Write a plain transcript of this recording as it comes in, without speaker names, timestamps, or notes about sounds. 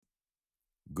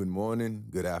Good morning,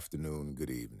 good afternoon, good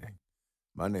evening.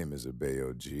 My name is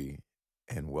Abayo G,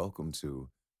 and welcome to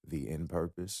the In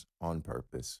Purpose, On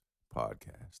Purpose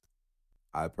podcast.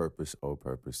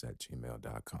 iPurposeOPurpose at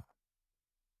gmail.com.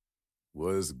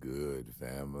 What's good,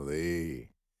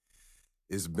 family?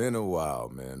 It's been a while,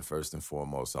 man. First and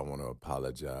foremost, I want to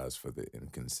apologize for the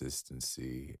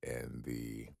inconsistency and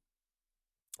the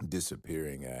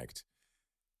disappearing act.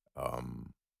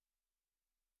 Um,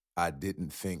 I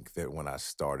didn't think that when I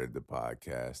started the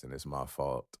podcast, and it's my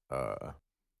fault.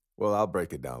 Well, I'll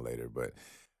break it down later, but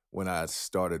when I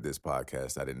started this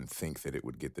podcast, I didn't think that it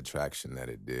would get the traction that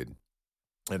it did.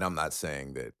 And I'm not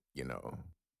saying that,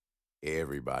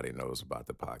 everybody knows about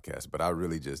the podcast, but I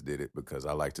really just did it because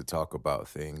I like to talk about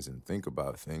things and think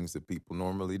about things that people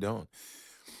normally don't.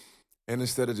 And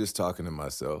instead of just talking to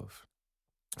myself,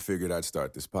 I figured I'd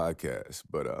start this podcast.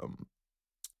 But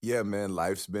yeah, man,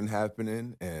 life's been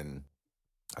happening and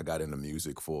I got into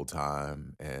music full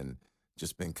time and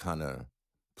just been kind of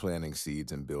planting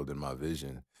seeds and building my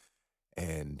vision.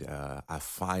 And I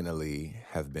finally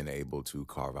have been able to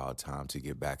carve out time to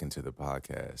get back into the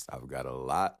podcast. I've got a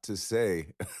lot to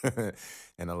say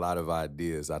and a lot of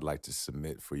ideas I'd like to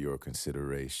submit for your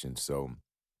consideration. So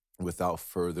without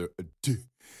further ado,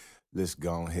 let's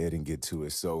go ahead and get to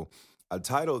it. So I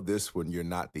titled this one, You're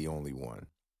Not the Only One,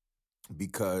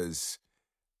 because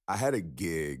I had a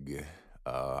gig.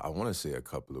 I want to say a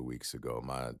couple of weeks ago.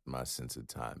 My sense of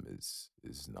time is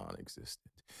non-existent.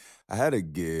 I had a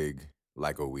gig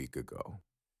like a week ago,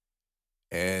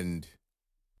 and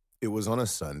it was on a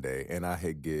Sunday, and I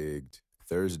had gigged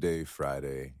Thursday,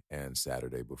 Friday, and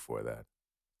Saturday before that.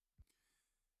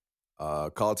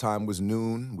 Call time was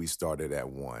noon. We started at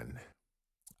 1.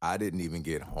 I didn't even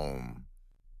get home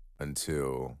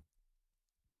until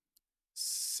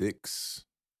 6.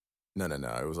 No.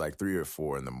 It was like 3 or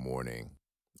 4 in the morning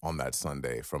on that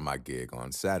Sunday from my gig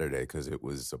on Saturday because it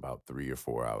was about 3 or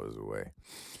 4 hours away.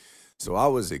 So I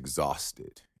was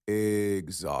exhausted. I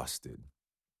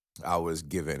was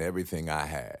giving everything I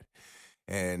had.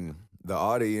 And the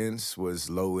audience was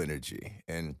low energy.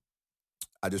 And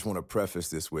I just want to preface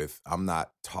this with I'm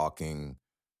not talking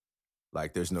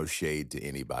like there's no shade to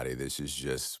anybody. This is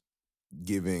just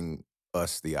giving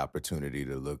us the opportunity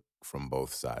to look from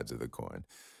both sides of the coin.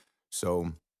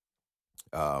 So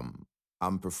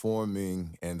I'm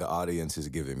performing and the audience is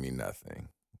giving me nothing.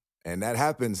 And that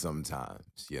happens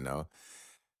sometimes.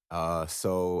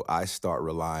 So I start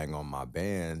relying on my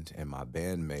band and my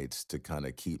bandmates to kind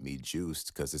of keep me juiced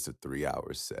because it's a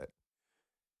 3-hour set.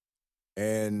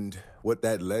 And what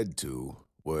that led to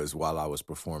was while I was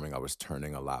performing, I was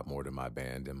turning a lot more to my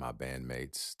band and my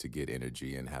bandmates to get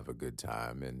energy and have a good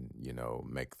time and,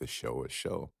 make the show a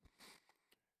show.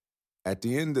 At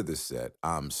the end of the set,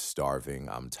 I'm starving,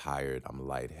 I'm tired, I'm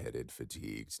lightheaded,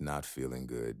 fatigued, not feeling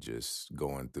good, just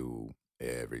going through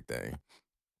everything.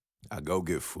 I go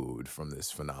get food from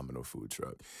this phenomenal food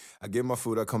truck. I get my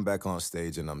food, I come back on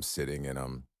stage, and I'm sitting and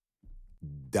I'm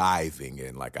diving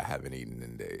in like I haven't eaten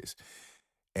in days.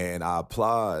 And I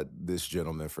applaud this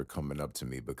gentleman for coming up to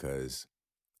me because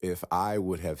if I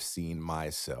would have seen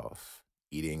myself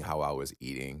eating how I was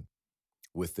eating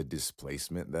with the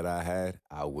displacement that I had,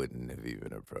 I wouldn't have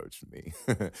even approached me.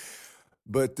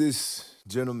 But this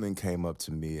gentleman came up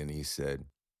to me and he said,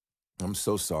 I'm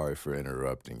so sorry for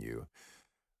interrupting you.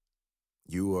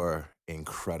 You are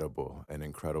incredible, an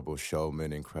incredible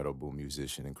showman, incredible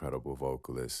musician, incredible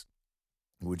vocalist.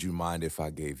 Would you mind if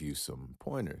I gave you some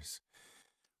pointers?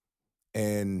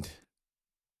 And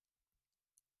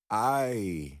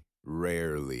I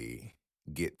rarely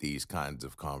get these kinds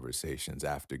of conversations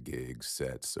after gigs,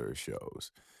 sets, or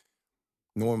shows.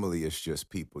 Normally, it's just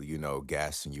people,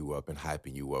 gassing you up and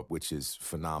hyping you up, which is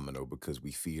phenomenal because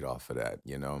we feed off of that.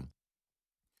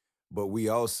 But we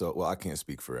also, well, I can't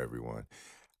speak for everyone.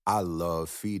 I love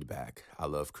feedback. I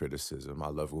love criticism. I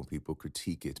love when people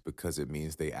critique it because it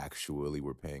means they actually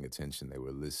were paying attention, they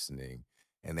were listening,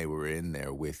 and they were in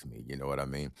there with me. You know what I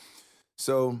mean?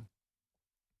 So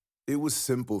it was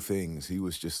simple things. He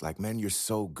was just like, man, you're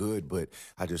so good, but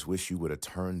I just wish you would have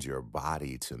turned your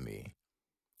body to me.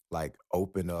 Like,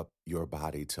 open up your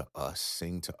body to us,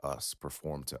 sing to us,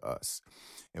 perform to us.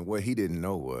 And what he didn't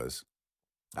know was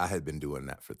I had been doing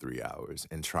that for 3 hours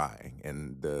and trying,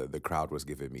 and the crowd was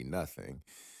giving me nothing.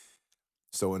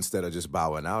 So instead of just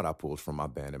bowing out, I pulled from my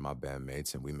band and my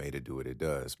bandmates, and we made it do what it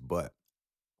does. But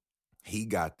he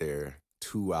got there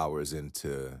 2 hours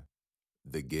into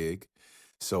the gig,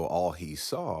 so all he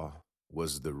saw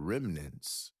was the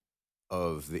remnants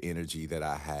of the energy that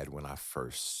I had when I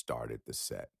first started the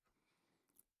set.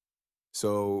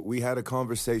 So we had a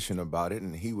conversation about it,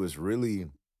 and he was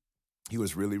really He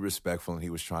was really respectful and he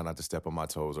was trying not to step on my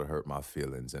toes or hurt my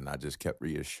feelings. And I just kept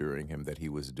reassuring him that he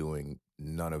was doing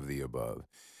none of the above.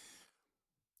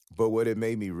 But what it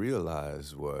made me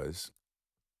realize was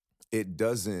it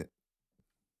doesn't,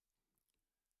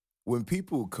 when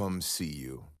people come see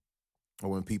you, or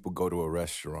when people go to a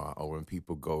restaurant, or when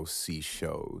people go see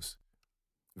shows,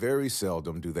 very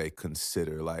seldom do they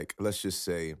consider, like, let's just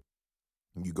say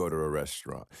you go to a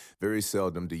restaurant, very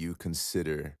seldom do you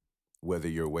consider whether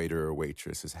your waiter or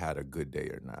waitress has had a good day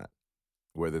or not,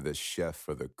 whether the chef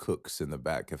or the cooks in the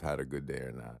back have had a good day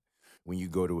or not. When you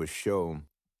go to a show,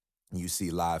 you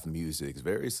see live music,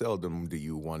 very seldom do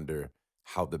you wonder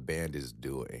how the band is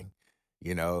doing,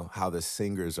 how the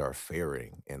singers are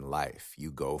faring in life.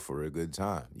 You go for a good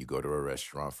time. You go to a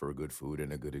restaurant for good food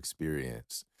and a good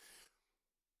experience.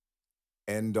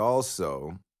 And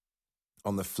also,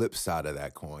 on the flip side of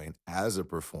that coin, as a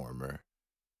performer,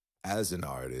 as an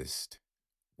artist,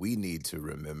 we need to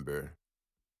remember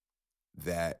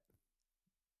that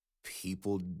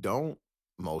people don't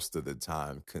most of the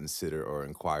time consider or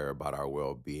inquire about our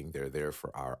well-being. They're there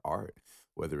for our art,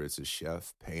 whether it's a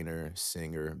chef, painter,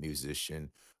 singer,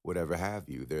 musician, whatever have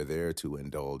you. They're there to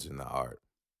indulge in the art.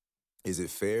 Is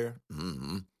it fair?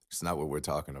 It's not what we're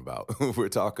talking about. We're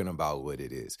talking about what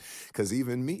it is. Because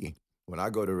even me, when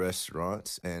I go to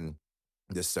restaurants and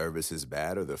the service is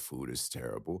bad or the food is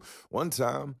terrible, one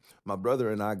time my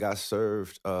brother and I got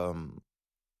served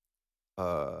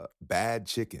bad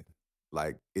chicken,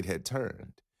 like it had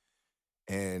turned.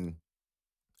 And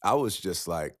I was just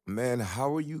like, man,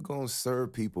 how are you going to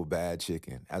serve people bad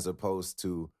chicken as opposed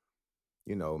to,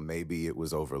 maybe it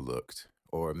was overlooked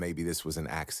or maybe this was an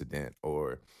accident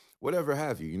or whatever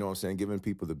have you, you know what I'm saying? Giving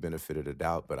people the benefit of the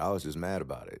doubt, but I was just mad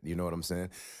about it. You know what I'm saying?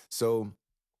 So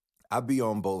I be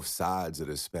on both sides of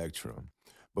the spectrum.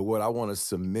 But what I want to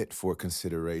submit for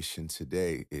consideration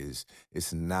today is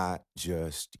it's not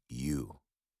just you.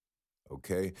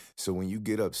 Okay. So when you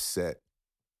get upset,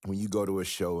 when you go to a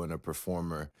show and a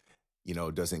performer,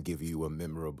 doesn't give you a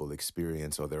memorable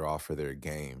experience or they're off for their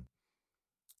game,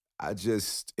 I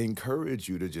just encourage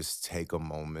you to just take a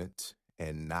moment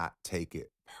and not take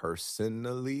it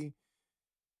personally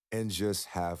and just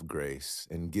have grace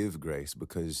and give grace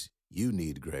because you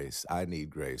need grace. I need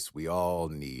grace. We all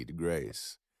need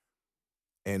grace.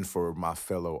 And for my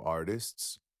fellow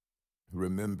artists,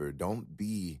 remember, don't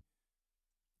be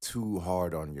too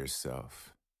hard on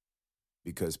yourself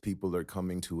because people are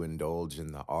coming to indulge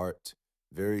in the art.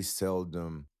 Very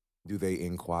seldom do they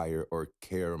inquire or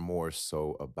care more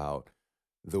so about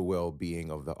the well being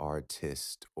of the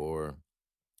artist or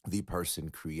the person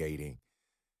creating.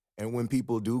 And when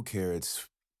people do care,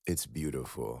 it's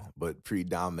beautiful, but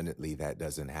predominantly that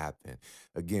doesn't happen.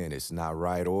 Again, it's not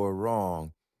right or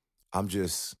wrong. I'm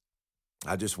just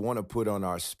I just want to put on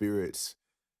our spirits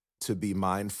to be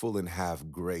mindful and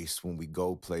have grace when we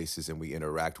go places and we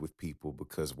interact with people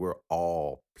because we're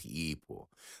all people.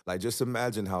 Like, just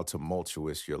imagine how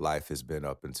tumultuous your life has been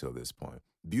up until this point.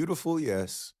 Beautiful,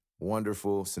 yes.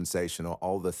 Wonderful, sensational,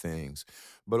 all the things,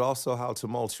 but also how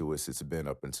tumultuous it's been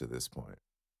up until this point,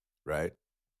 right?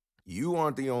 You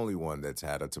aren't the only one that's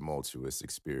had a tumultuous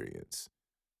experience,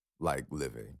 like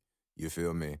living. You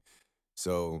feel me?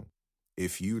 So,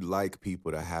 if you'd like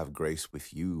people to have grace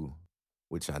with you,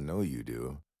 which I know you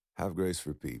do, have grace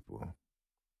for people.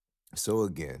 So,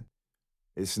 again,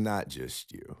 it's not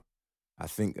just you. I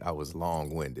think I was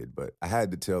long winded, but I had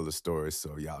to tell the story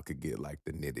so y'all could get like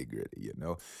the nitty gritty.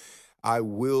 I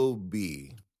will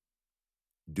be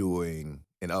doing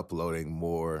and uploading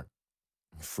more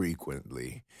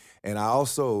frequently. And I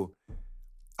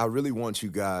really want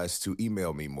you guys to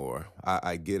email me more.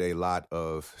 I get a lot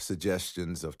of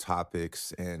suggestions of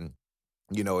topics and,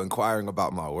 inquiring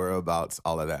about my whereabouts,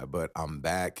 all of that. But I'm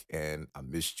back and I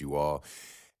missed you all.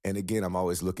 And again, I'm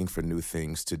always looking for new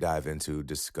things to dive into,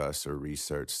 discuss, or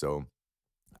research. So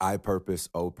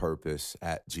ipurposeopurpose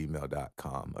at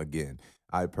gmail.com. Again,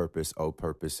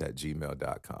 ipurposeopurpose at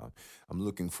gmail.com. I'm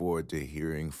looking forward to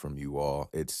hearing from you all.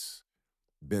 It's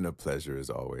been a pleasure as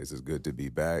always. It's good to be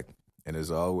back. And as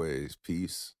always,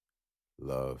 peace,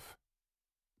 love,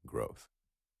 growth.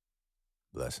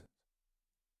 Blessings.